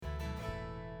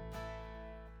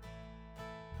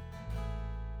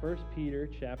1 Peter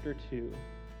chapter 2,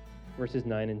 verses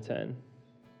 9 and 10.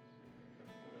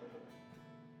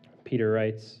 Peter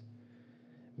writes,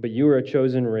 "But you are a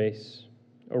chosen race,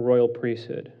 a royal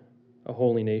priesthood, a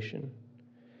holy nation,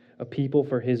 a people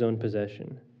for his own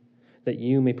possession, that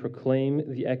you may proclaim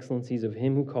the excellencies of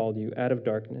him who called you out of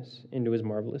darkness into his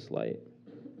marvelous light.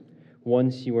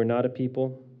 Once you were not a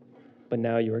people, but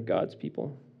now you are God's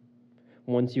people.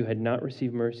 Once you had not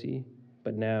received mercy,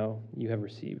 but now you have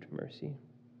received mercy."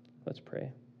 Let's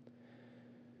pray.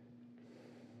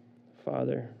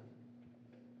 Father,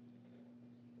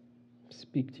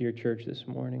 speak to your church this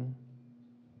morning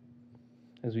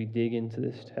as we dig into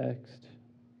this text,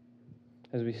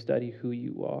 as we study who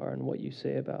you are and what you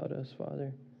say about us,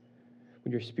 Father.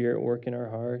 Would your Spirit work in our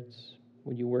hearts?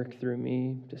 Would you work through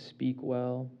me to speak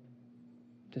well,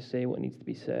 to say what needs to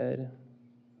be said?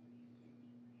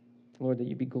 Lord, that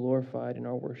you be glorified in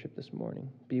our worship this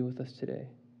morning. Be with us today.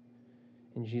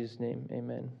 In Jesus' name,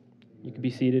 amen. You can be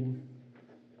seated.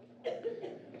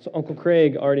 So Uncle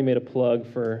Craig already made a plug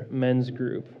for men's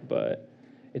group, but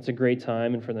it's a great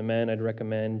time, and for the men, I'd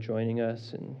recommend joining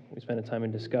us, and we spend a time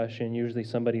in discussion. Usually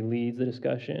somebody leads the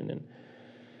discussion, and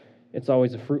it's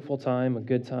always a fruitful time, a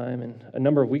good time. And a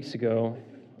number of weeks ago,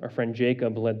 our friend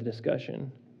Jacob led the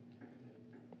discussion.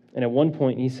 And at one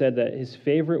point, he said that his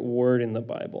favorite word in the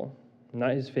Bible,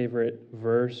 not his favorite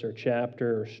verse or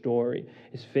chapter or story,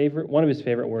 one of his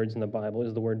favorite words in the Bible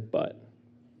is the word "but."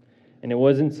 And it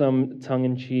wasn't some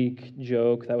tongue-in-cheek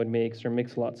joke that would make Sir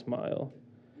Mix-a-Lot smile.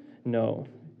 No,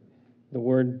 the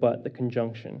word "but," the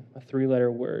conjunction, a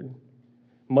three-letter word,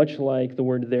 much like the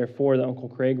word "therefore" that Uncle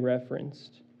Craig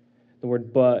referenced. The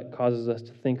word "but" causes us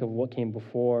to think of what came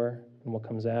before and what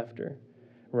comes after,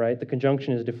 right? The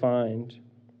conjunction is defined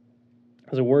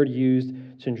as a word used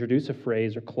to introduce a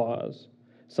phrase or clause,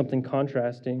 something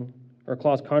contrasting, or a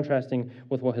clause contrasting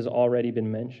with what has already been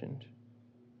mentioned.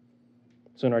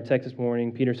 So in our text this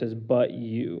morning, Peter says, "But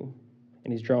you,"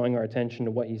 and he's drawing our attention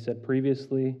to what he said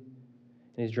previously, and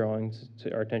he's drawing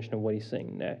to our attention to what he's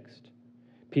saying next.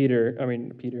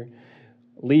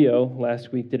 Leo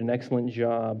last week did an excellent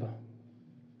job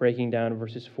breaking down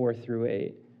verses 4 through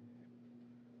 8.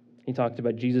 He talked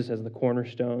about Jesus as the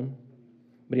cornerstone,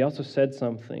 but he also said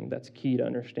something that's key to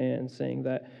understand, saying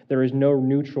that there is no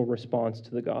neutral response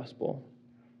to the gospel.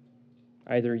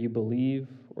 Either you believe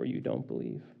or you don't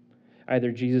believe. Either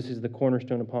Jesus is the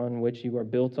cornerstone upon which you are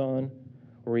built on,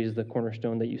 or he is the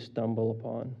cornerstone that you stumble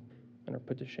upon and are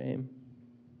put to shame.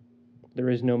 There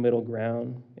is no middle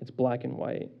ground. It's black and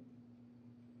white.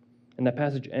 And that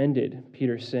passage ended,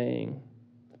 Peter saying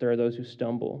that there are those who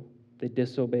stumble. They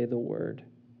disobey the word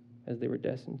as they were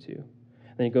destined to.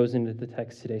 Then he goes into the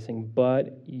text today saying,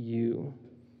 "But you,"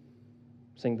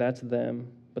 saying that's them,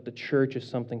 but the church is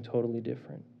something totally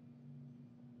different.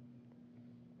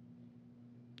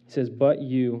 He says, "But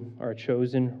you are a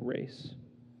chosen race."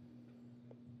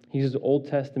 He uses Old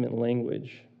Testament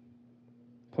language,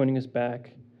 pointing us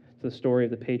back to the story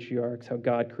of the patriarchs, how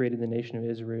God created the nation of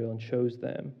Israel and chose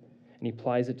them, and he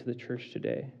applies it to the church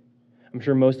today. I'm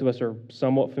sure most of us are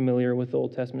somewhat familiar with the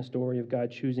Old Testament story of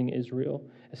God choosing Israel,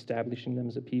 establishing them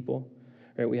as a people.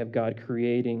 Right? We have God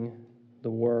creating the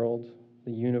world,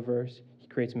 the universe. He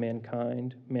creates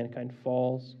mankind. Mankind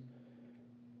falls.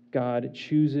 God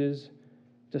chooses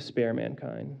to spare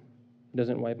mankind. He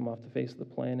doesn't wipe them off the face of the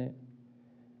planet.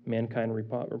 Mankind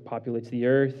repopulates the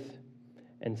earth,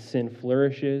 and sin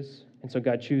flourishes. And so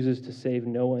God chooses to save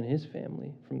Noah and his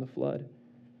family from the flood.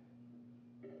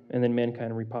 And then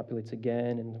mankind repopulates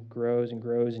again and grows,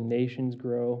 and nations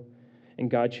grow. And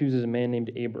God chooses a man named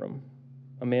Abram,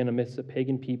 a man amidst a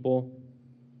pagan people.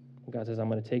 And God says, "I'm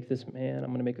going to take this man,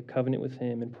 I'm going to make a covenant with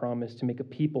him and promise to make a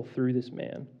people through this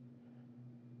man."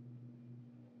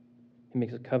 He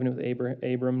makes a covenant with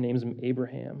Abram, names him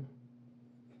Abraham,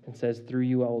 and says, "Through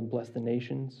you I will bless the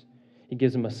nations." He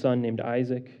gives him a son named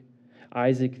Isaac.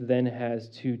 Isaac then has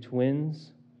two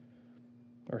twins,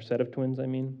 or a set of twins,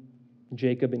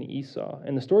 Jacob and Esau.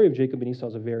 And the story of Jacob and Esau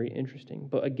is very interesting.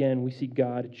 But again, we see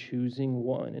God choosing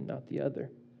one and not the other.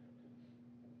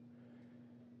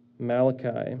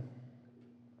 Malachi,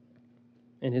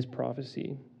 in his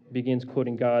prophecy, begins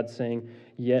quoting God saying,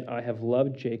 "Yet I have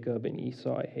loved Jacob and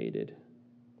Esau I hated."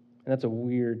 And that's a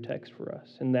weird text for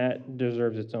us. And that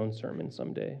deserves its own sermon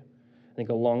someday. I think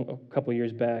a couple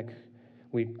years back,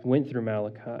 we went through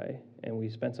Malachi, and we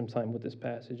spent some time with this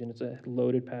passage, and it's a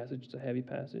loaded passage, it's a heavy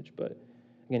passage, but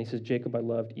again, he says, "Jacob I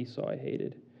loved, Esau I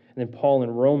hated." And then Paul in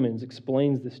Romans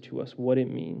explains this to us, what it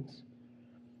means,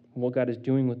 what God is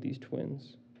doing with these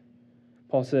twins.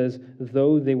 Paul says,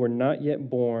 "Though they were not yet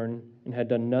born and had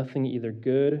done nothing either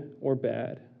good or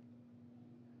bad,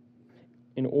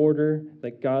 in order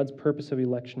that God's purpose of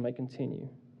election might continue,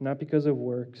 not because of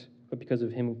works, but because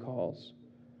of him who calls.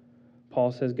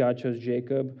 Paul says God chose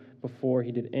Jacob before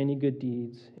he did any good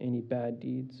deeds, any bad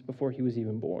deeds, before he was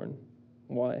even born.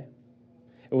 Why?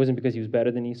 It wasn't because he was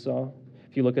better than Esau.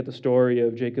 If you look at the story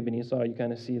of Jacob and Esau, you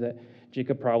kind of see that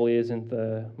Jacob probably isn't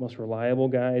the most reliable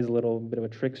guy. He's a little bit of a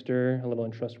trickster, a little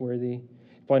untrustworthy.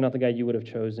 Probably not the guy you would have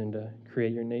chosen to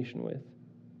create your nation with.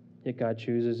 Yet God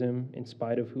chooses him in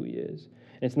spite of who he is.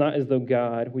 And it's not as though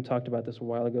God, we talked about this a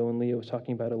while ago when Leah was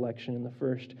talking about election in the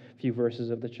first few verses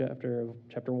of the chapter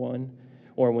 1,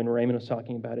 or when Raymond was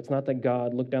talking about it. It's not that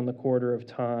God looked down the quarter of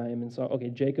time and saw, okay,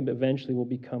 Jacob eventually will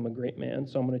become a great man,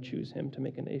 so I'm going to choose him to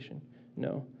make a nation.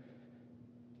 No.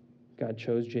 God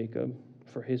chose Jacob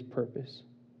for his purpose.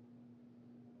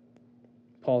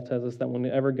 Paul tells us that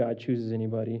whenever God chooses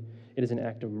anybody, it is an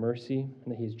act of mercy,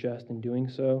 and that he is just in doing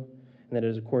so, and that it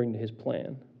is according to his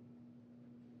plan.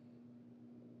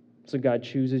 So God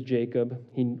chooses Jacob.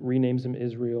 He renames him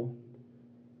Israel.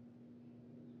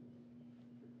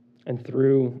 And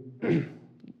through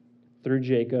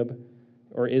Jacob,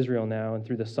 or Israel now, and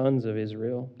through the sons of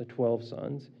Israel, the 12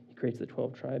 sons, he creates the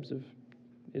 12 tribes of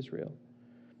Israel.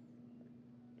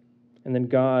 And then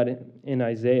God in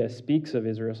Isaiah speaks of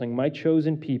Israel, saying, my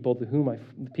chosen people, the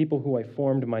people who I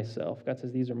formed myself. God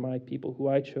says, these are my people, who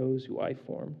I chose, who I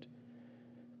formed.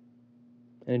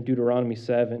 And in Deuteronomy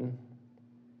 7,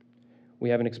 we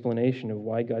have an explanation of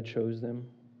why God chose them,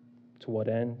 to what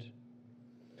end.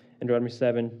 In Deuteronomy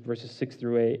 7, verses 6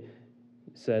 through 8, it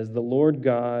says, the Lord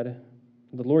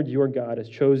your God has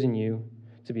chosen you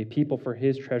to be a people for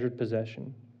his treasured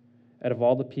possession out of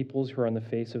all the peoples who are on the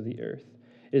face of the earth.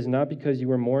 It is not because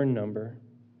you are more in number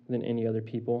than any other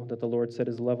people that the Lord set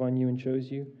his love on you and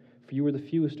chose you, for you were the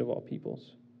fewest of all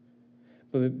peoples.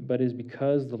 But it is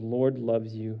because the Lord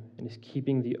loves you and is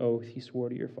keeping the oath he swore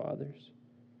to your fathers.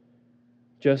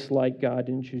 Just like God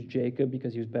didn't choose Jacob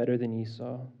because he was better than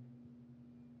Esau,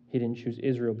 he didn't choose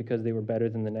Israel because they were better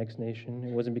than the next nation.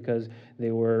 It wasn't because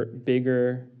they were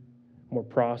bigger, more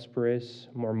prosperous,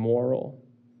 more moral.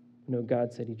 No,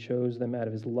 God said he chose them out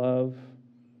of his love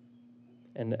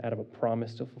and out of a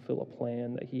promise to fulfill a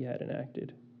plan that he had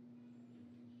enacted.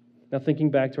 Now, thinking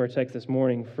back to our text this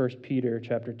morning, 1 Peter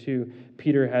chapter 2,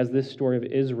 Peter has this story of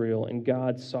Israel and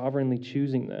God sovereignly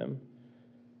choosing them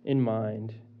in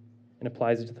mind and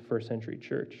applies it to the first century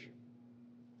church.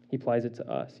 He applies it to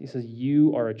us. He says,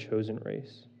 you are a chosen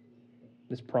race.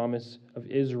 This promise of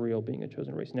Israel being a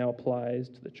chosen race now applies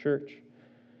to the church.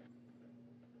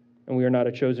 And we are not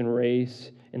a chosen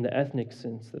race in the ethnic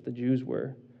sense that the Jews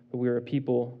were, but we are a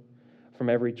people from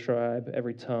every tribe,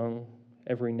 every tongue,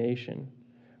 every nation,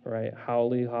 right?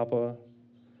 Haole, Hapa,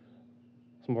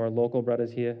 some of our local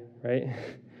brothers here, right?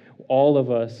 All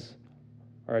of us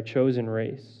are a chosen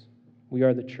race. We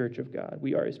are the church of God.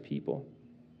 We are his people.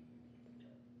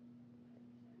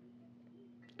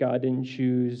 God didn't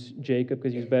choose Jacob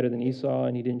because he was better than Esau,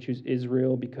 and he didn't choose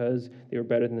Israel because they were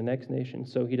better than the next nation.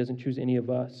 So he doesn't choose any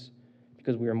of us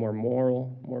because we are more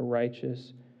moral, more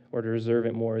righteous, or to deserve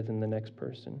it more than the next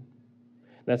person.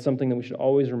 That's something that we should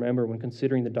always remember when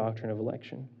considering the doctrine of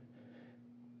election.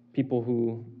 People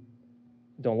who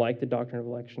don't like the doctrine of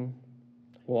election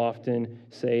will often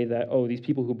say that, oh, these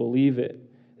people who believe it,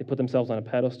 they put themselves on a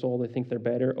pedestal, they think they're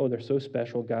better, oh, they're so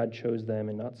special, God chose them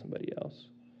and not somebody else.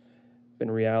 But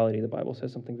in reality, the Bible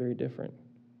says something very different.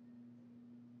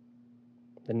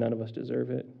 That none of us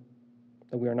deserve it,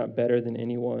 that we are not better than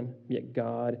anyone, yet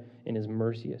God in his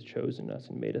mercy has chosen us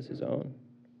and made us his own.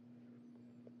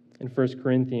 In 1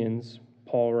 Corinthians,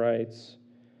 Paul writes,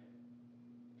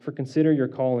 for consider your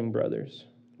calling, brothers.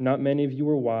 Not many of you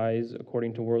were wise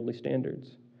according to worldly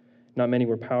standards. Not many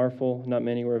were powerful, not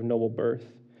many were of noble birth.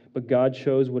 But God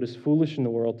chose what is foolish in the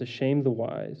world to shame the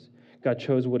wise. God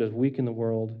chose what is weak in the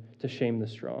world to shame the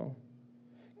strong.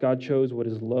 God chose what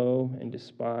is low and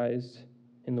despised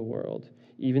in the world,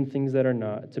 even things that are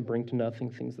not, to bring to nothing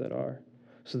things that are,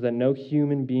 so that no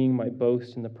human being might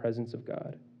boast in the presence of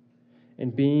God.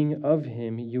 And being of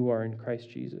him, you are in Christ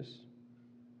Jesus.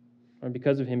 Or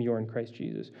because of him, you are in Christ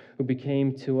Jesus, who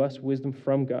became to us wisdom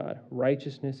from God,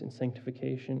 righteousness and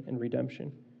sanctification and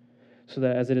redemption, so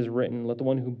that as it is written, let the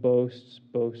one who boasts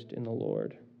boast in the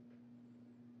Lord.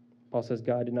 Paul says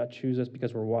God did not choose us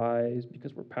because we're wise,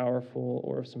 because we're powerful,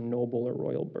 or of some noble or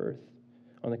royal birth.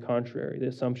 On the contrary, the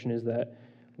assumption is that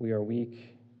we are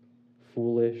weak,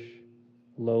 foolish,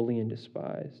 lowly, and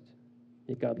despised.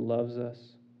 Yet God loves us.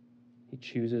 He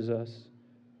chooses us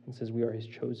and says we are his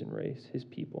chosen race, his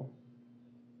people.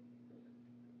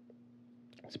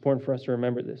 It's important for us to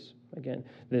remember this. Again,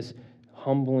 this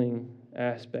humbling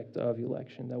aspect of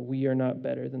election, that we are not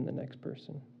better than the next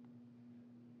person.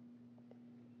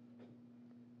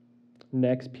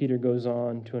 Next, Peter goes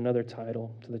on to another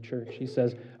title to the church. He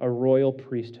says, a royal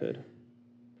priesthood.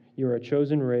 You are a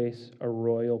chosen race, a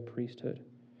royal priesthood.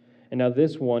 And now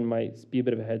this one might be a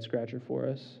bit of a head scratcher for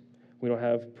us. We don't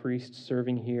have priests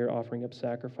serving here offering up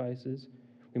sacrifices.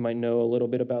 We might know a little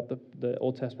bit about the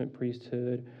Old Testament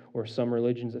priesthood or some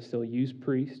religions that still use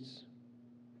priests.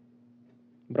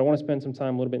 But I want to spend some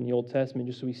time a little bit in the Old Testament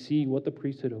just so we see what the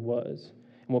priesthood was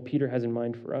and what Peter has in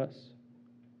mind for us.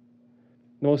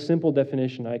 The most simple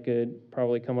definition I could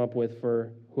probably come up with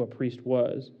for who a priest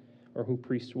was or who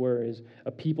priests were is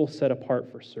a people set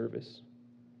apart for service.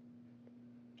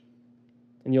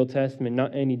 In the Old Testament,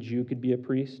 not any Jew could be a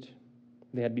priest.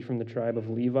 They had to be from the tribe of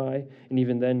Levi, and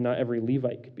even then, not every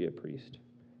Levite could be a priest.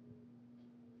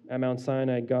 At Mount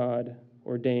Sinai, God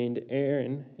ordained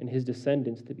Aaron and his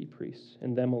descendants to be priests,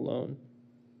 and them alone.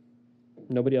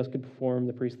 Nobody else could perform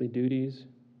the priestly duties.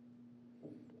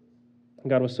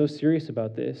 God was so serious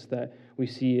about this that we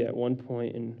see at one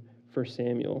point in 1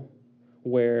 Samuel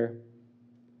where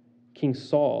King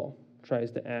Saul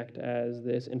tries to act as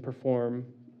this and perform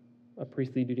a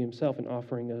priestly duty himself in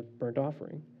offering a burnt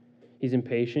offering. He's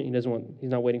impatient. He's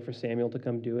not waiting for Samuel to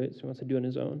come do it, so he wants to do it on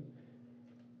his own.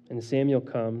 And Samuel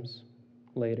comes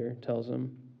later, tells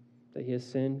him that he has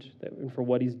sinned, and for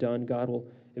what he's done, God will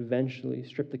eventually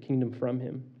strip the kingdom from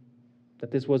him,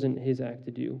 that this wasn't his act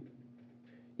to do.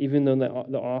 Even though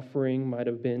the offering might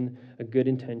have been a good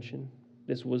intention,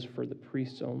 this was for the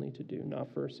priests only to do,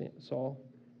 not for Saul.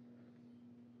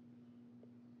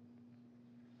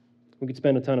 We could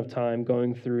spend a ton of time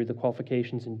going through the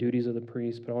qualifications and duties of the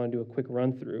priest, but I want to do a quick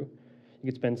run through. You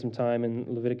could spend some time in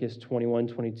Leviticus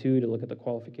 21:22 to look at the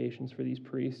qualifications for these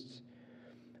priests.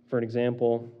 For an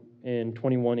example, in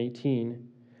 21:18,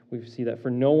 we see that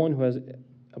for no one who has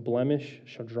a blemish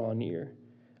shall draw near,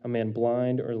 a man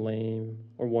blind or lame,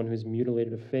 or one who has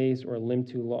mutilated a face or a limb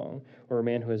too long, or a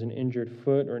man who has an injured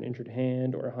foot or an injured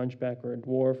hand, or a hunchback or a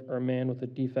dwarf, or a man with a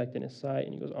defect in his sight,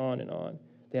 and he goes on and on.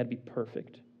 They had to be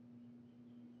perfect.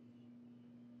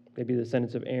 They'd be the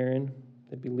descendants of Aaron,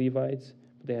 they'd be Levites,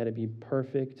 but they had to be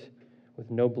perfect, with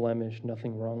no blemish,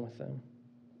 nothing wrong with them.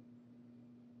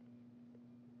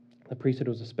 The priesthood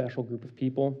was a special group of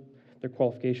people. Their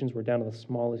qualifications were down to the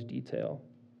smallest detail.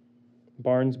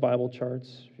 Barnes Bible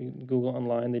Charts, if you Google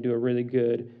online, they do a really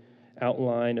good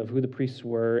outline of who the priests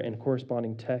were and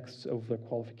corresponding texts of their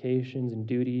qualifications and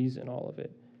duties and all of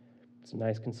it. It's a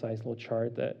nice, concise little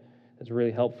chart that is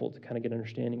really helpful to kind of get an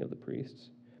understanding of the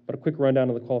priests. But a quick rundown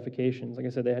of the qualifications. Like I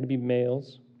said, they had to be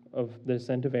males of the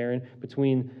descent of Aaron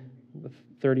between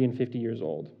 30 and 50 years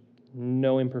old.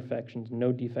 No imperfections,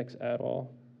 no defects at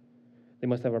all. They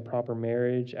must have a proper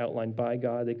marriage outlined by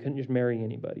God. They couldn't just marry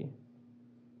anybody.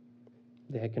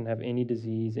 They couldn't have any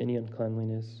disease, any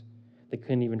uncleanliness. They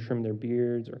couldn't even trim their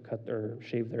beards or cut or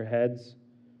shave their heads.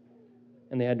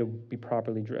 And they had to be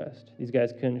properly dressed. These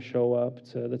guys couldn't show up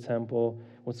to the temple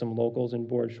with some locals in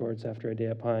board shorts after a day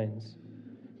at Pines.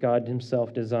 God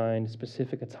himself designed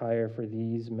specific attire for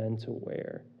these men to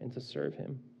wear and to serve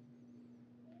him.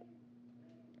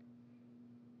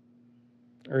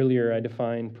 Earlier, I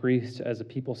defined priests as a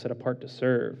people set apart to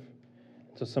serve.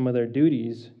 So some of their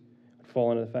duties would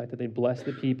fall under the fact that they'd bless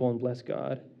the people and bless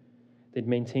God. They'd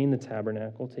maintain the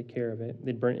tabernacle, take care of it.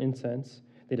 They'd burn incense.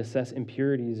 They'd assess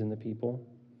impurities in the people.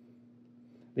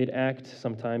 They'd act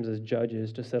sometimes as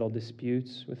judges to settle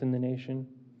disputes within the nation.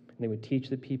 They would teach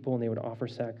the people, and they would offer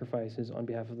sacrifices on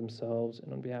behalf of themselves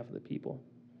and on behalf of the people.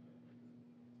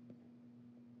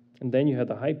 And then you had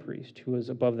the high priest, who was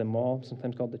above them all,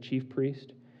 sometimes called the chief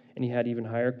priest, and he had even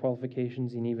higher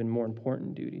qualifications and even more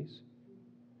important duties.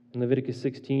 In Leviticus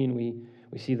 16,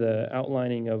 we see the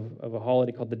outlining of a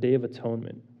holiday called the Day of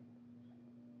Atonement,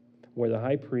 where the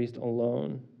high priest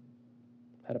alone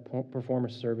had to perform a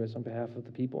service on behalf of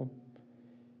the people.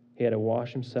 He had to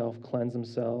wash himself, cleanse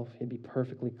himself. He had to be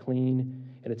perfectly clean.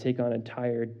 He had to take on an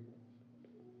entire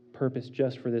purpose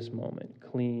just for this moment.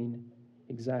 Clean,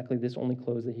 exactly this only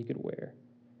clothes that he could wear.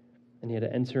 And he had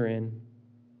to enter in,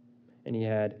 and he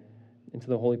had into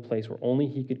the holy place where only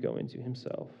he could go into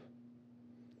himself.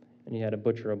 And he had to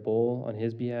butcher a bull on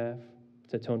his behalf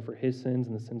to atone for his sins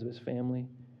and the sins of his family.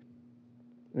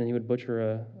 And then he would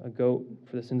butcher a goat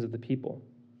for the sins of the people.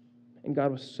 And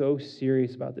God was so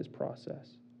serious about this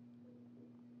process.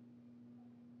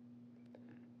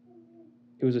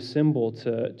 It was a symbol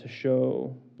to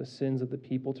show the sins of the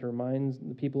people, to remind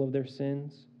the people of their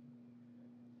sins,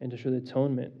 and to show the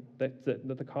atonement, that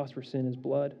the cost for sin is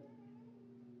blood,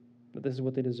 that this is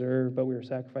what they deserve, but we are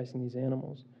sacrificing these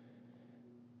animals.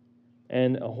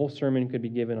 And a whole sermon could be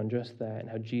given on just that and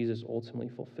how Jesus ultimately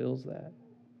fulfills that.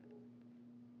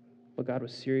 But God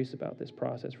was serious about this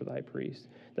process for the high priest,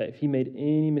 that if he made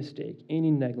any mistake, any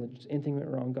negligence, anything went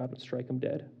wrong, God would strike him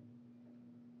dead.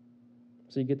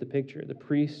 So you get the picture. The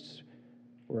priests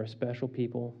were a special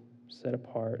people, set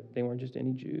apart. They weren't just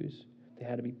any Jews. They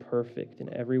had to be perfect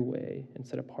in every way and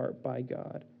set apart by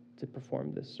God to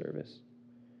perform this service.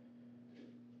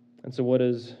 And so what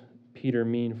does Peter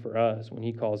mean for us when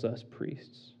he calls us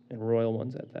priests, and royal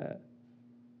ones at that?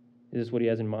 Is this what he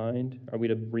has in mind? Are we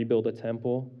to rebuild a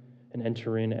temple and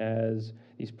enter in as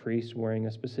these priests wearing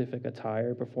a specific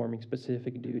attire, performing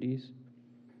specific duties?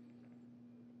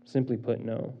 Simply put,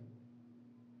 no.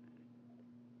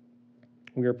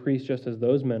 We are priests just as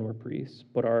those men were priests,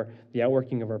 but the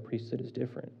outworking of our priesthood is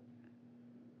different.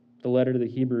 The letter to the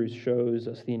Hebrews shows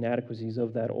us the inadequacies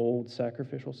of that old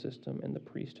sacrificial system and the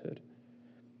priesthood.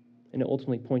 And it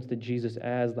ultimately points to Jesus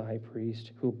as the high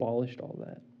priest who abolished all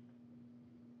that.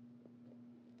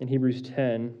 In Hebrews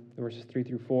 10, verses 3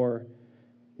 through 4,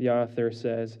 the author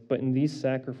says, "But in these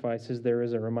sacrifices there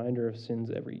is a reminder of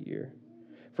sins every year.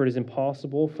 For it is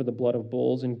impossible for the blood of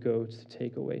bulls and goats to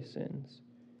take away sins."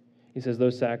 He says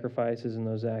those sacrifices and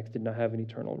those acts did not have an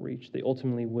eternal reach. They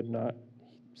ultimately would not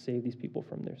save these people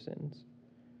from their sins.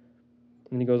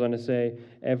 And he goes on to say,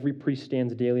 "Every priest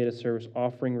stands daily at a service,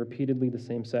 offering repeatedly the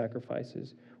same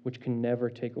sacrifices, which can never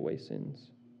take away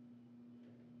sins."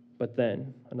 But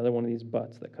then, another one of these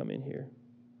buts that come in here.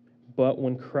 "But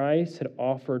when Christ had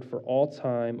offered for all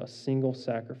time a single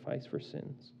sacrifice for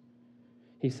sins,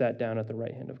 he sat down at the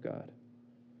right hand of God."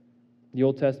 The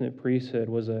Old Testament priesthood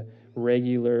was a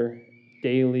regular,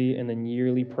 daily, and then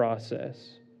yearly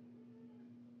process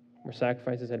where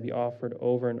sacrifices had to be offered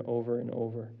over and over and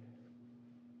over.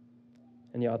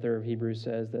 And the author of Hebrews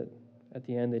says that at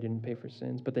the end they didn't pay for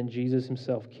sins. But then Jesus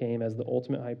himself came as the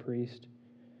ultimate high priest,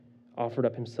 offered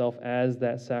up himself as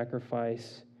that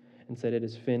sacrifice, and said it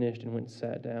is finished, and went and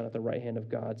sat down at the right hand of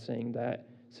God, saying that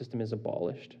system is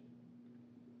abolished.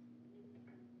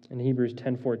 In Hebrews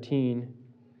 10:14,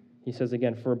 he says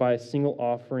again, "For by a single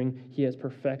offering he has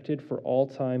perfected for all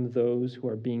time those who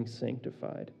are being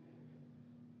sanctified."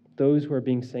 Those who are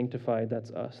being sanctified,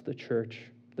 that's us, the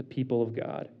church, the people of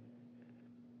God.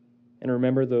 And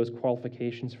remember those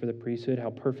qualifications for the priesthood,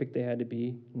 how perfect they had to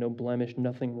be, no blemish,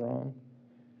 nothing wrong.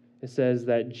 It says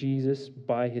that Jesus,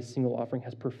 by his single offering,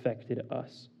 has perfected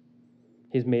us.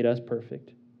 He's made us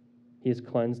perfect. He has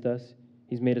cleansed us.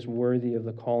 He's made us worthy of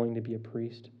the calling to be a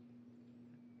priest.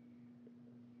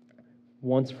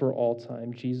 Once for all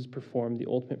time, Jesus performed the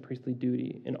ultimate priestly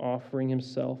duty in offering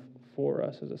himself for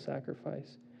us as a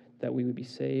sacrifice, that we would be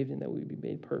saved and that we would be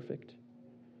made perfect.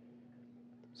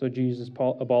 So Jesus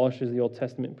abolishes the Old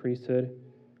Testament priesthood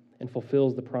and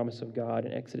fulfills the promise of God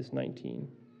in Exodus 19.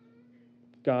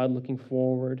 God, looking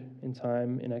forward in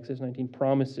time in Exodus 19,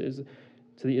 promises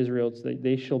to the Israelites that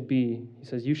they shall be, he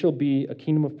says, "You shall be a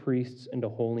kingdom of priests and a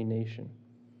holy nation."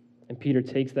 And Peter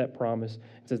takes that promise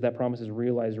and says that promise is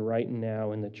realized right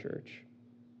now in the church.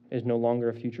 It is no longer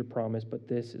a future promise, but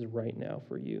this is right now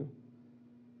for you.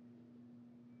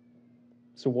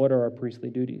 So what are our priestly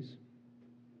duties?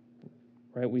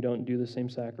 Right? We don't do the same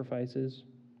sacrifices.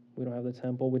 We don't have the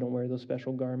temple. We don't wear those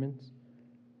special garments.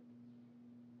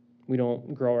 We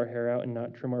don't grow our hair out and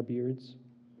not trim our beards.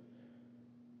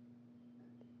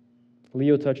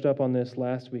 Leo touched up on this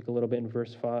last week a little bit in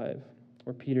verse 5,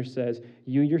 where Peter says,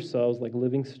 "You yourselves, like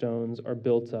living stones, are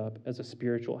built up as a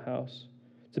spiritual house,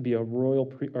 to be a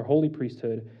royal or holy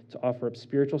priesthood, to offer up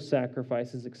spiritual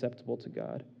sacrifices acceptable to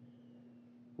God."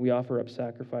 We offer up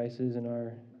sacrifices in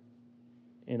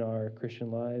our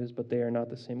Christian lives, but they are not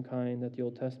the same kind that the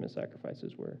Old Testament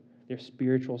sacrifices were. They're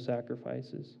spiritual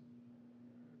sacrifices.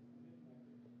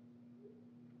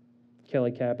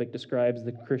 Kelly Kapic describes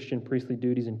the Christian priestly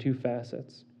duties in two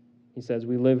facets. He says,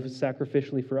 we live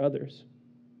sacrificially for others.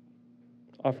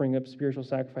 Offering up spiritual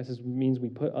sacrifices means we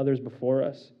put others before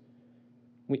us.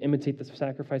 We imitate the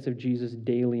sacrifice of Jesus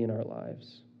daily in our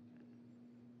lives.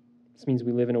 This means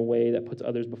we live in a way that puts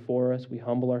others before us. We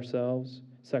humble ourselves,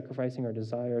 sacrificing our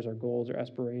desires, our goals, our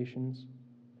aspirations.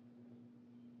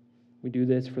 We do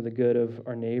this for the good of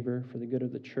our neighbor, for the good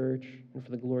of the church, and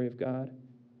for the glory of God.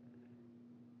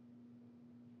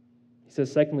 He says,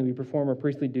 secondly, we perform our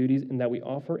priestly duties in that we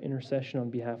offer intercession on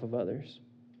behalf of others.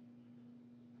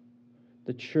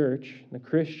 The church, the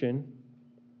Christian,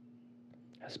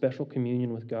 has special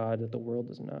communion with God that the world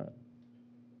does not.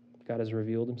 God has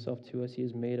revealed himself to us. He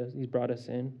has made us. He's brought us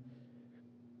in.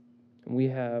 And we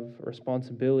have a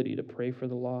responsibility to pray for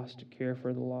the lost, to care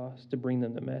for the lost, to bring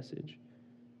them the message.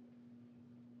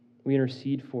 We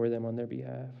intercede for them on their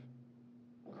behalf.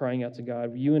 crying out to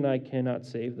God. You and I cannot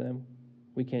save them.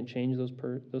 We can't change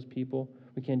those people.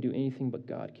 We can't do anything but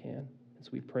God can. And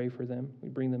so we pray for them. We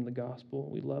bring them the gospel.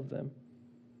 We love them.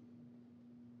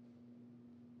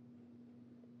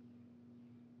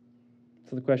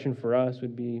 So the question for us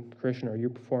would be, Christian, are you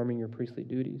performing your priestly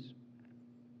duties?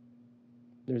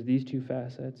 There's these two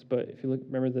facets, but if you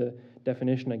remember the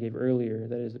definition I gave earlier,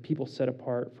 that is the people set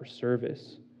apart for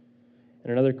service.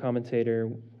 And another commentator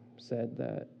said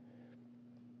that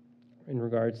in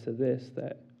regards to this,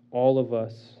 that all of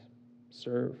us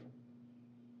serve.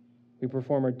 We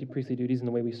perform our priestly duties in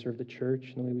the way we serve the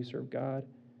church, in the way we serve God.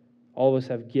 All of us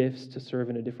have gifts to serve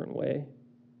in a different way,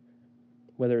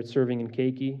 whether it's serving in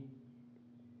Keiki,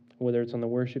 whether it's on the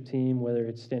worship team, whether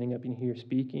it's standing up in here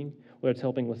speaking, whether it's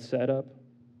helping with setup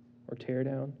or tear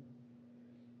down.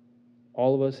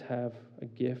 All of us have a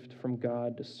gift from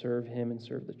God to serve Him and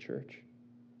serve the church.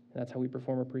 And that's how we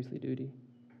perform our priestly duty.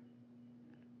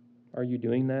 Are you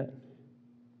doing that?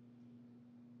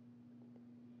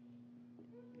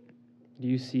 Do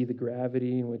you see the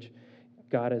gravity in which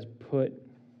God has put,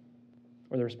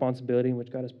 or the responsibility in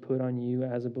which God has put on you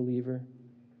as a believer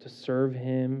to serve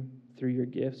Him through your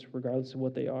gifts, regardless of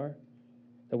what they are?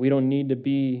 That we don't need to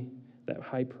be that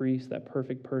high priest, that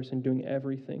perfect person doing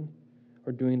everything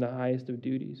or doing the highest of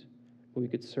duties, but we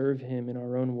could serve Him in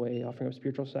our own way, offering up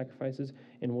spiritual sacrifices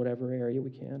in whatever area we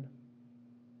can.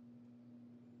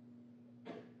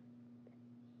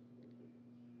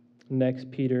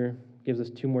 Next, Peter gives us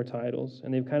two more titles,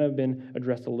 and they've kind of been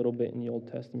addressed a little bit in the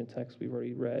Old Testament text we've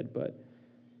already read. But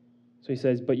so he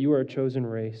says, "But you are a chosen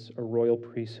race, a royal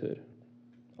priesthood,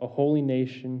 a holy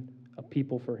nation, a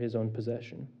people for His own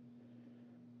possession."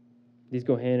 These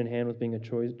go hand in hand with being a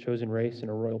chosen race and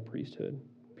a royal priesthood.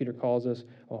 Peter calls us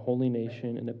a holy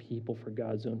nation and a people for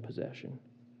God's own possession.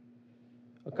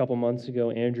 A couple months ago,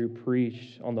 Andrew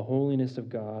preached on the holiness of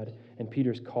God and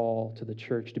Peter's call to the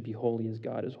church to be holy as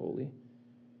God is holy.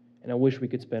 And I wish we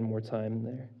could spend more time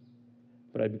there,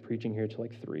 but I'd be preaching here till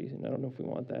like 3, and I don't know if we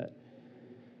want that.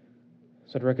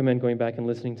 So I'd recommend going back and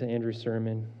listening to Andrew's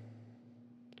sermon.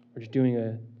 We're just doing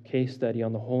a case study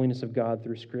on the holiness of God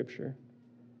through Scripture,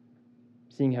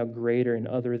 seeing how greater and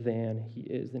other than He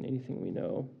is than anything we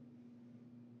know.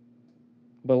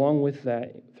 But along with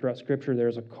that, throughout Scripture,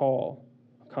 there's a call,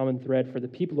 a common thread for the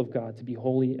people of God to be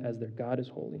holy as their God is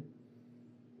holy.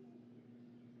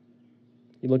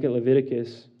 You look at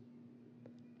Leviticus,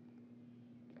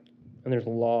 and there's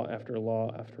law after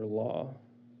law after law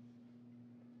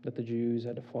that the Jews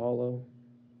had to follow.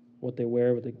 What they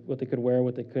wear, what they could wear,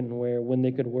 what they couldn't wear, when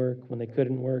they could work, when they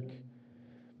couldn't work.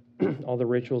 All the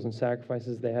rituals and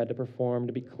sacrifices they had to perform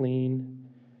to be clean,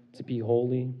 to be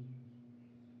holy.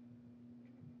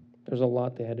 There's a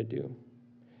lot they had to do.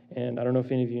 And I don't know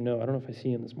if any of you know, I don't know if I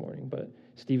see him this morning, but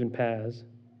Stephen Paz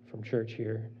from church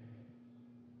here,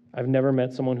 I've never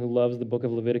met someone who loves the book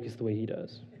of Leviticus the way he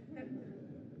does.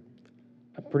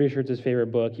 I'm pretty sure it's his favorite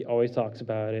book. He always talks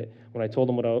about it. When I told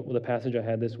him what the passage I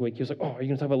had this week, he was like, "Oh, are you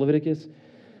going to talk about Leviticus?"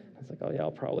 I was like, "Oh, yeah,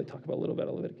 I'll probably talk about a little bit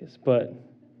of Leviticus." But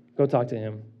go talk to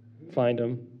him. Find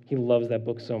him. He loves that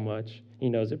book so much. He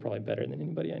knows it probably better than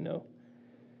anybody I know.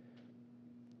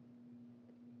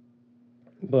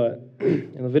 But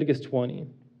in Leviticus 20,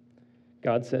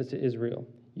 God says to Israel,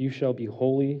 "You shall be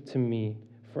holy to me,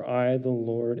 for I, the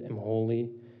Lord, am holy.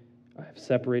 I have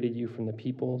separated you from the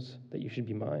peoples, that you should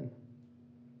be mine."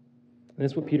 And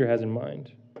this is what Peter has in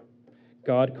mind.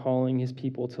 God calling His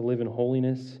people to live in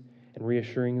holiness and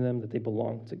reassuring them that they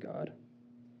belong to God.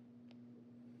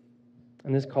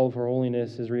 And this call for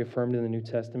holiness is reaffirmed in the New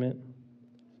Testament,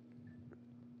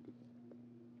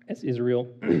 as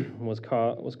Israel was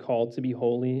called to be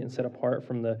holy and set apart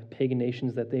from the pagan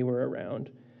nations that they were around.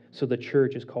 So the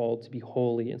church is called to be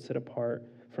holy and set apart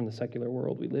from the secular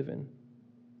world we live in.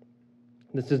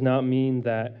 This does not mean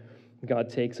that God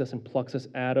takes us and plucks us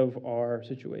out of our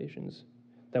situations,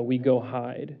 that we go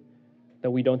hide, that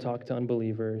we don't talk to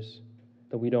unbelievers,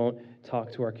 that we don't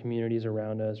talk to our communities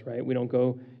around us, right? We don't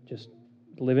go just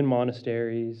live in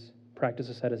monasteries, practice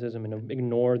asceticism, and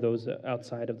ignore those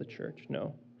outside of the church.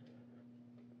 No.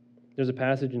 There's a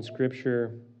passage in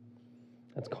Scripture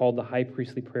that's called the high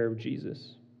priestly prayer of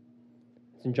Jesus.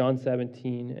 It's in John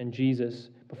 17, and Jesus,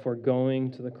 before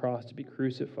going to the cross to be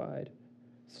crucified,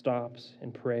 stops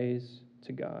and prays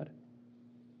to God.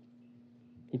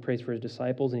 He prays for His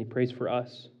disciples, and He prays for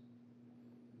us.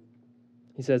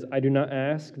 He says, "I do not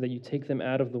ask that you take them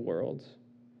out of the world,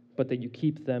 but that you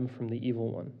keep them from the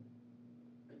evil one.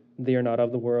 They are not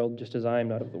of the world, just as I am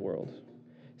not of the world.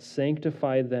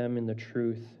 Sanctify them in the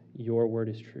truth. Your word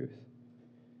is truth.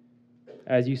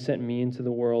 As you sent me into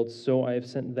the world, so I have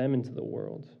sent them into the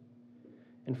world.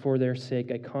 and for their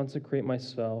sake I consecrate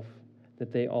myself,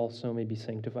 that they also may be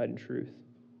sanctified in truth.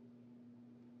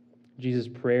 Jesus'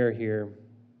 prayer here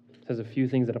says a few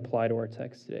things that apply to our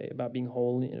text today about being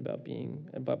holy and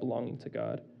about belonging to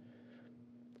God.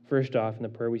 First off, in the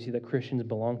prayer, we see that Christians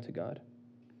belong to God.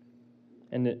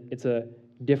 And it's a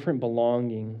different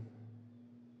belonging,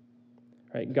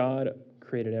 right? God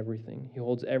created everything. He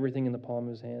holds everything in the palm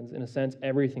of his hands. In a sense,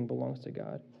 everything belongs to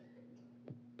God.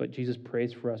 But Jesus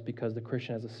prays for us because the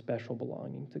Christian has a special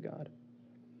belonging to God.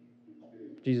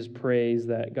 Jesus prays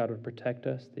that God would protect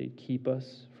us, that he'd keep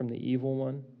us from the evil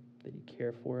one, that he'd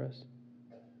care for us.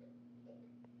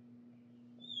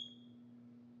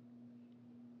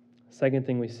 Second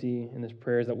thing we see in this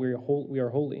prayer is that we are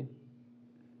holy,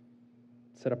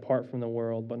 set apart from the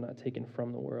world, but not taken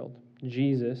from the world.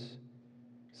 Jesus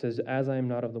says, as I am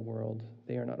not of the world,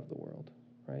 they are not of the world,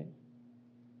 right?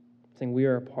 Saying we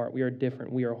are apart, we are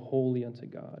different, we are holy unto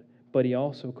God. But he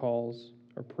also calls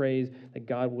or prays that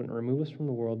God wouldn't remove us from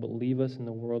the world, but leave us in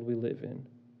the world we live in,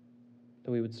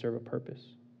 that we would serve a purpose.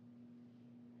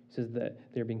 He says that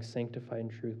they're being sanctified in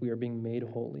truth. We are being made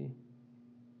holy.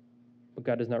 But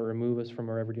God does not remove us from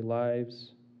our everyday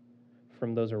lives,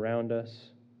 from those around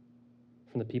us,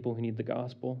 from the people who need the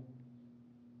gospel.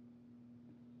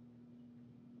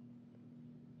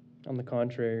 On the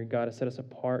contrary, God has set us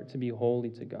apart to be holy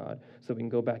to God so that we can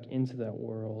go back into that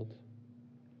world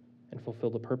and fulfill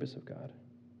the purpose of God.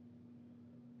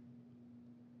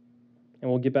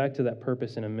 And we'll get back to that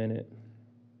purpose in a minute,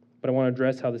 but I want to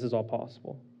address how this is all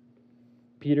possible.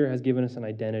 Peter has given us an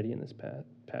identity in this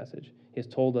passage. He has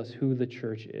told us who the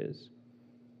church is.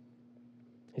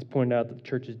 He's pointed out that the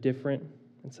church is different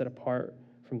and set apart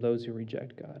from those who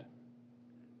reject God.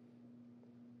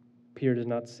 Peter does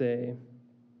not say,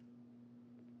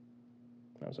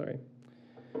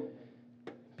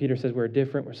 Peter says we're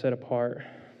different, we're set apart.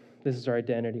 This is our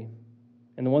identity.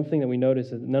 And the one thing that we notice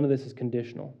is that none of this is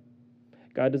conditional.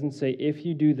 God doesn't say, if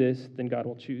you do this, then God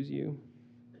will choose you.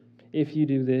 If you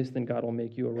do this, then God will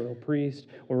make you a royal priest.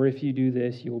 Or if you do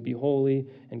this, you will be holy,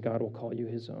 and God will call you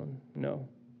his own. No.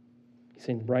 He's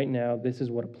saying right now, this is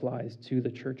what applies to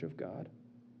the church of God.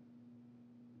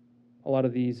 A lot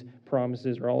of these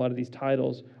promises, or a lot of these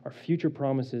titles, are future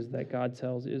promises that God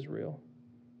tells Israel.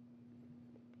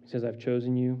 He says, I've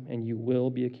chosen you, and you will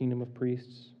be a kingdom of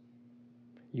priests.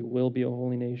 You will be a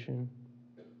holy nation.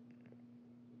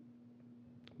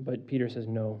 But Peter says,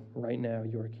 no, right now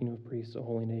you are a kingdom of priests, a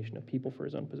holy nation, a people for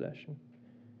his own possession.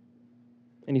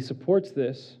 And he supports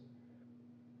this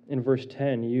in verse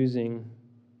 10 using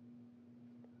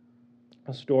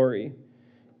a story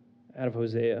out of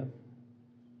Hosea.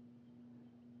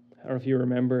 I don't know if you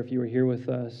remember, if you were here with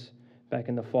us back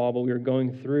in the fall, but we were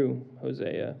going through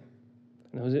Hosea.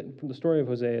 And the story of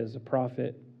Hosea is a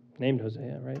prophet named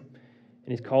Hosea, right? And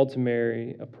he's called to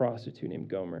marry a prostitute named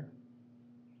Gomer.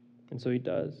 And so he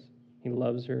does. He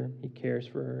loves her. He cares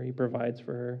for her. He provides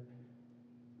for her.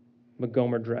 But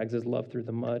Gomer drags his love through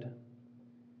the mud.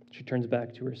 She turns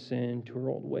back to her sin, to her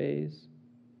old ways.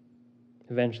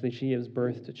 Eventually, she gives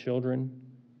birth to children.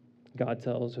 God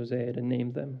tells Hosea to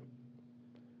name them.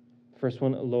 First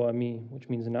one, Lo Ami, which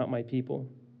means not my people.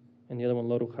 And the other one,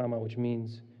 Lo Ruchama, which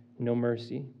means no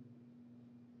mercy.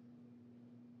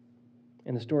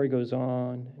 And the story goes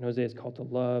on, and Hosea is called to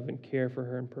love and care for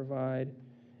her and provide.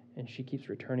 And she keeps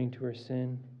returning to her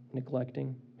sin,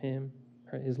 neglecting him,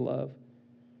 his love.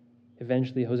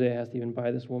 Eventually, Hosea has to even buy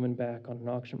this woman back on an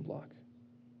auction block.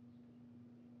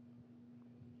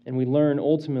 And we learn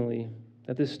ultimately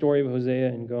that this story of Hosea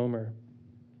and Gomer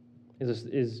is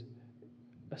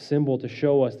a symbol to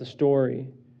show us the story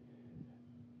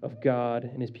of God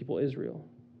and his people Israel.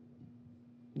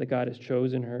 That God has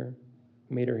chosen her,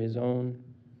 made her his own.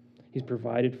 He's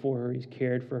provided for her. He's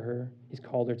cared for her. He's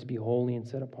called her to be holy and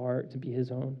set apart, to be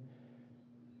his own.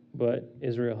 But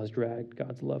Israel has dragged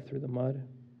God's love through the mud.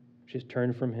 She's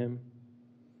turned from him,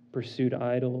 pursued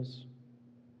idols.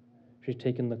 She's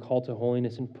taken the call to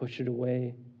holiness and pushed it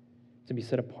away. To be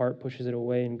set apart, pushes it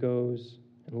away and goes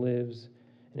and lives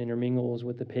and intermingles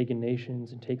with the pagan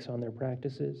nations and takes on their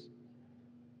practices.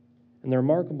 And the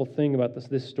remarkable thing about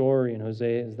this story in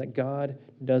Hosea is that God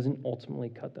doesn't ultimately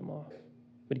cut them off,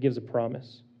 but he gives a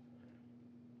promise.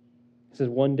 He says,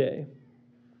 one day,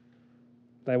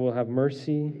 I will have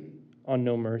mercy on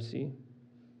no mercy.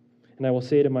 And I will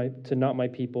say to not my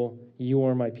people, you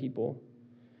are my people.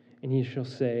 And he shall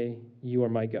say, you are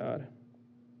my God.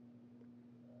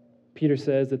 Peter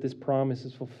says that this promise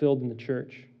is fulfilled in the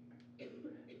church.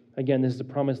 Again, this is a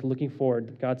promise looking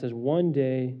forward. God says, one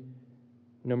day,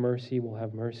 no mercy will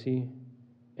have mercy,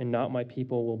 and not my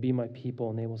people will be my people,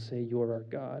 and they will say, you are our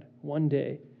God. One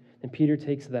day, And Peter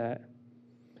takes that.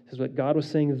 Says what God was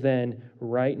saying then,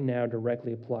 right now,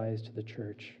 directly applies to the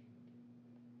church.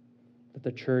 That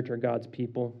the church are God's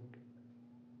people.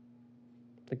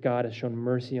 That God has shown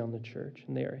mercy on the church,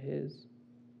 and they are His.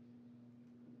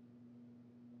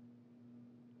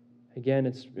 Again,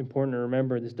 it's important to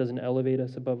remember this doesn't elevate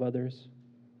us above others.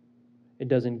 It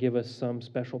doesn't give us some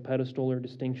special pedestal or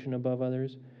distinction above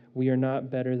others. We are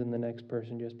not better than the next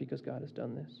person just because God has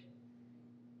done this.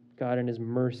 God in His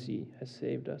mercy has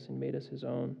saved us and made us His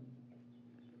own.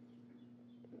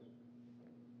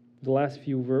 The last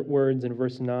few words in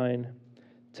verse 9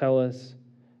 tell us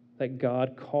that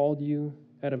God called you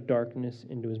out of darkness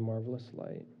into His marvelous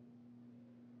light.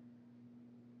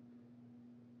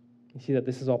 You see that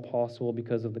this is all possible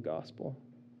because of the gospel.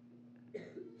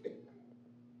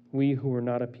 We who were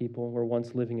not a people were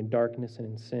once living in darkness and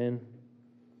in sin,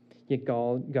 yet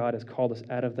God has called us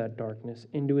out of that darkness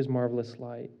into His marvelous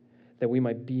light, that we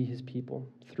might be His people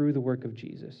through the work of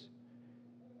Jesus.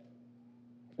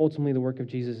 Ultimately, the work of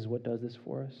Jesus is what does this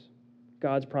for us.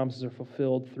 God's promises are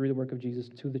fulfilled through the work of Jesus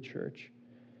to the church.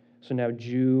 So now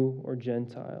Jew or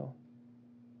Gentile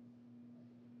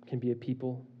can be a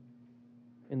people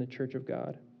in the church of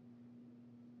God,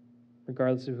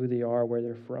 regardless of who they are, where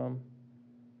they're from.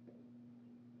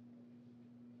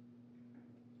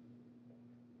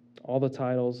 All the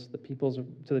titles,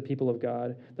 to the people of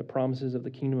God, the promises of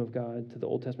the kingdom of God to the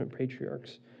Old Testament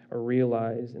patriarchs are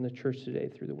realized in the church today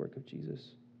through the work of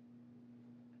Jesus.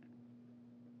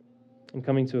 And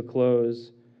coming to a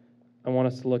close, I want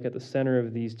us to look at the center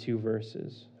of these two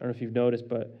verses. I don't know if you've noticed,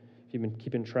 but if you've been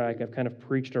keeping track, I've kind of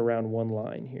preached around one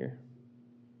line here.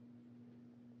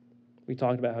 We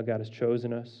talked about how God has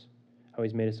chosen us, how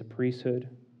He's made us a priesthood,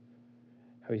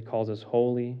 how He calls us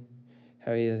holy,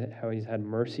 how He's had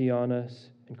mercy on us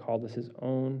and called us His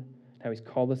own, how He's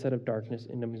called us out of darkness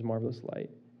into His marvelous light.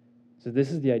 So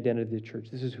this is the identity of the church.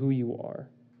 This is who you are.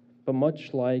 But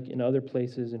much like in other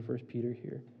places in 1 Peter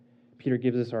here, Peter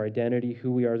gives us our identity,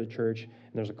 who we are as a church,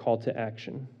 and there's a call to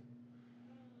action.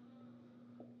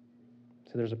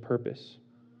 So there's a purpose.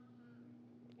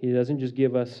 He doesn't just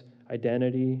give us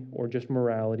identity or just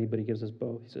morality, but He gives us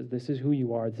both. He says, this is who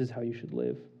you are, this is how you should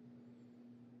live.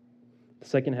 The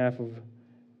second half of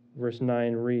verse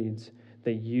 9 reads,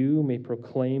 that you may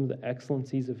proclaim the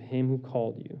excellencies of Him who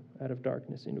called you out of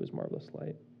darkness into His marvelous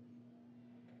light.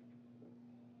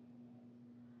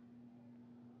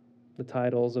 The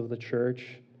titles of the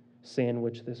church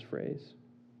sandwich this phrase.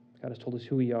 God has told us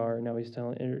who we are, and now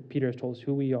Peter has told us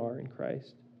who we are in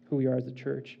Christ, who we are as the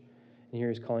church, and here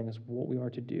He's calling us what we are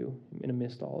to do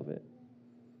amidst all of it.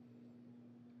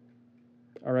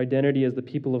 Our identity as the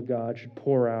people of God should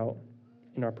pour out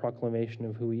in our proclamation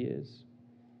of who He is.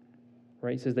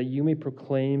 Right? He says that you may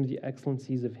proclaim the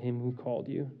excellencies of Him who called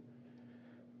you.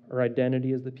 Our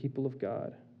identity as the people of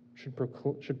God should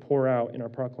pour out in our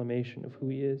proclamation of who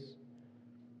He is.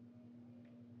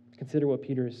 Consider what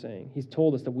Peter is saying. He's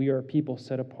told us that we are a people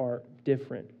set apart,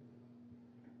 different.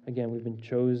 Again, we've been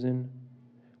chosen.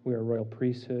 We are a royal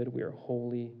priesthood. We are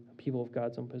holy, a people of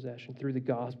God's own possession. Through the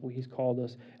gospel, He's called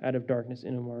us out of darkness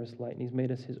into marvelous light, and He's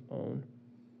made us His own.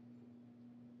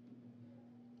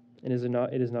 And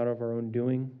it is not of our own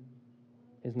doing.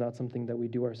 It is not something that we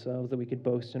do ourselves, that we could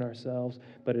boast in ourselves,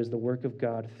 but it is the work of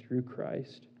God through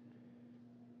Christ.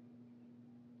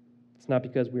 It's not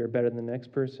because we are better than the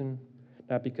next person,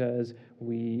 not because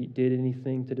we did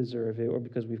anything to deserve it, or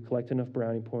because we've collected enough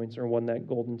brownie points or won that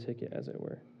golden ticket, as it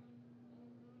were.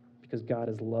 Because God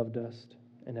has loved us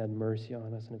and had mercy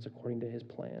on us, and it's according to His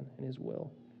plan and His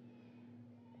will.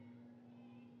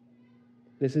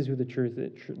 This is who the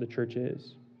church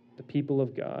is, the people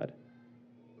of God.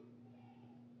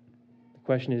 The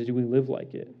question is, do we live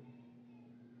like it?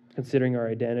 Considering our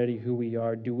identity, who we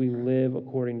are, do we live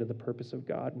according to the purpose of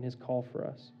God and His call for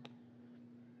us?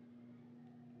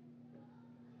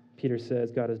 Peter says,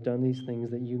 God has done these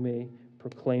things that you may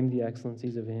proclaim the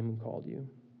excellencies of Him who called you.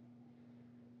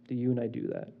 Do you and I do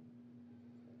that?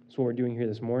 That's what we're doing here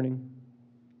this morning.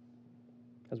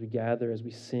 As we gather, as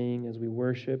we sing, as we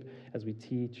worship, as we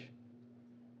teach.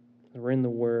 As we're in the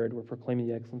Word, we're proclaiming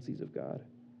the excellencies of God.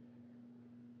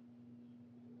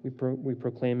 We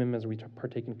proclaim Him as we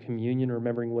partake in communion,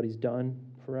 remembering what He's done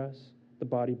for us, the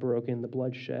body broken, the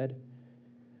blood shed.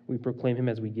 We proclaim Him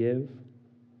as we give.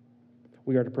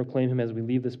 We are to proclaim Him as we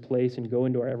leave this place and go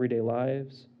into our everyday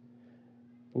lives.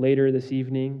 Later this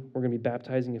evening, we're going to be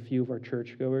baptizing a few of our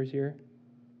churchgoers here.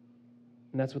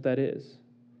 And that's what that is.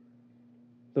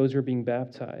 Those who are being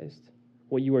baptized,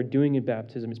 what you are doing in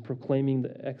baptism is proclaiming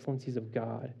the excellencies of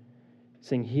God,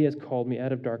 saying, He has called me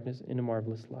out of darkness into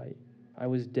marvelous light. I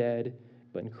was dead.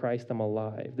 but in Christ I'm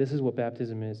alive. This is what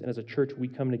baptism is. And as a church, we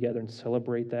come together and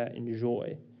celebrate that in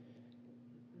joy,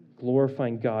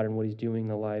 glorifying God and what he's doing in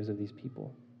the lives of these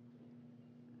people.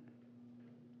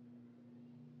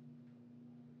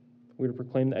 We're to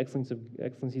proclaim the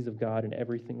excellencies of God in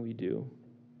everything we do.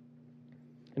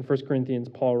 In 1 Corinthians,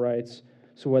 Paul writes,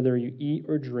 "So whether you eat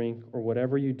or drink or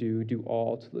whatever you do, do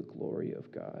all to the glory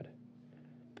of God."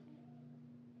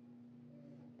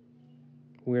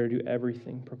 We are to do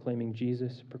everything proclaiming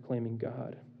Jesus, proclaiming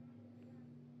God.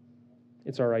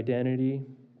 It's our identity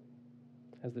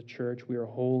as the church. We are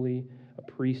holy, a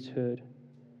priesthood,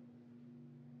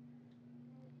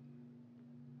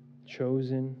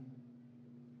 chosen,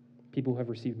 people who have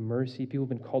received mercy, people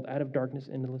who have been called out of darkness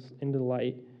into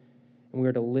light, and we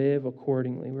are to live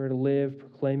accordingly. We are to live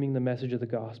proclaiming the message of the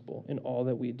gospel in all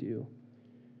that we do.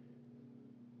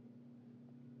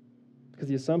 Because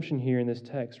the assumption here in this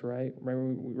text, right?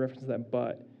 Remember we referenced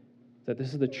that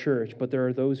this is the church, but there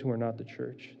are those who are not the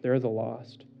church. They're the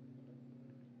lost.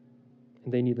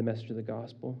 And they need the message of the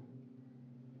gospel.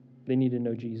 They need to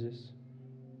know Jesus.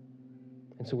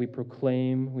 And so we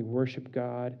proclaim, we worship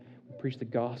God, we preach the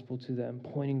gospel to them,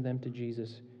 pointing them to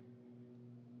Jesus,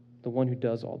 the one who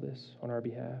does all this on our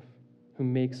behalf, who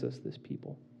makes us this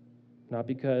people, not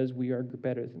because we are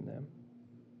better than them,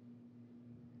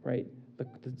 right?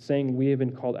 The saying we have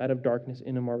been called out of darkness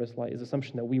into marvelous light is the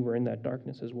assumption that we were in that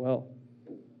darkness as well.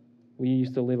 We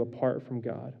used to live apart from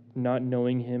God, not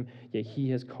knowing him, yet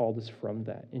he has called us from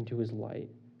that into his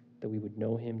light, that we would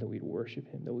know him, that we'd worship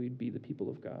him, that we'd be the people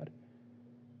of God.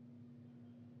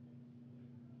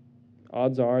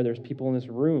 Odds are there's people in this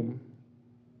room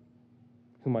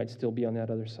who might still be on that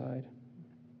other side,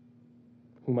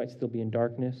 who might still be in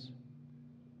darkness,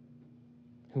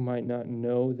 who might not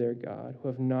know their God, who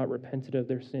have not repented of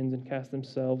their sins and cast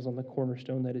themselves on the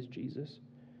cornerstone that is Jesus.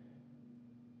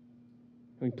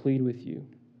 And we plead with you.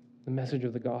 The message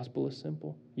of the gospel is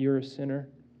simple. You're a sinner.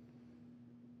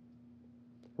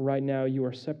 Right now, you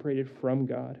are separated from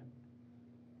God.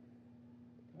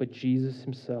 But Jesus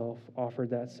himself offered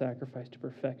that sacrifice to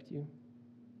perfect you,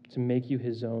 to make you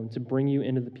his own, to bring you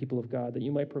into the people of God, that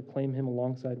you might proclaim him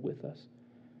alongside with us.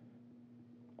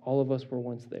 All of us were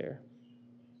once there.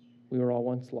 We were all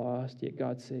once lost, yet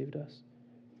God saved us.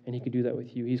 And he could do that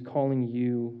with you. He's calling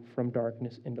you from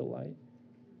darkness into light.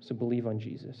 So believe on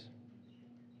Jesus.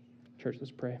 Church,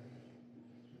 let's pray.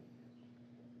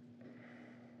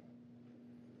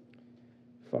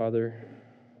 Father,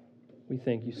 we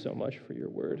thank you so much for your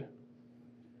word,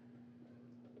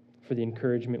 for the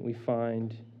encouragement we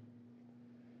find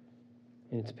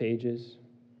in its pages,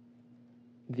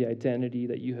 the identity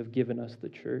that you have given us, the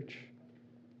church.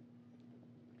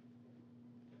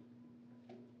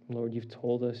 Lord, you've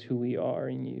told us who we are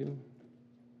in you.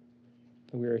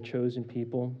 That we are a chosen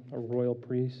people, a royal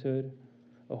priesthood,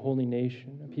 a holy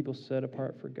nation, a people set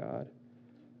apart for God.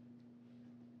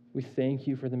 We thank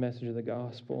you for the message of the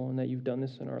gospel and that you've done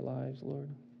this in our lives, Lord.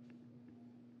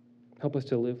 Help us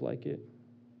to live like it.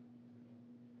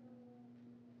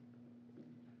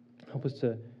 Help us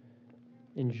to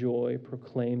enjoy,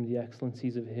 proclaim the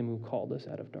excellencies of him who called us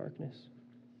out of darkness.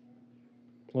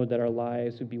 Lord, that our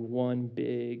lives would be one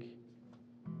big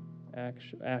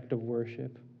act of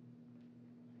worship.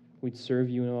 We'd serve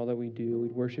you in all that we do.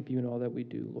 We'd worship you in all that we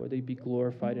do, Lord. They'd be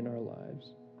glorified in our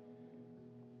lives.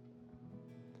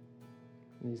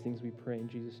 And these things we pray in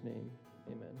Jesus' name.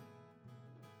 Amen.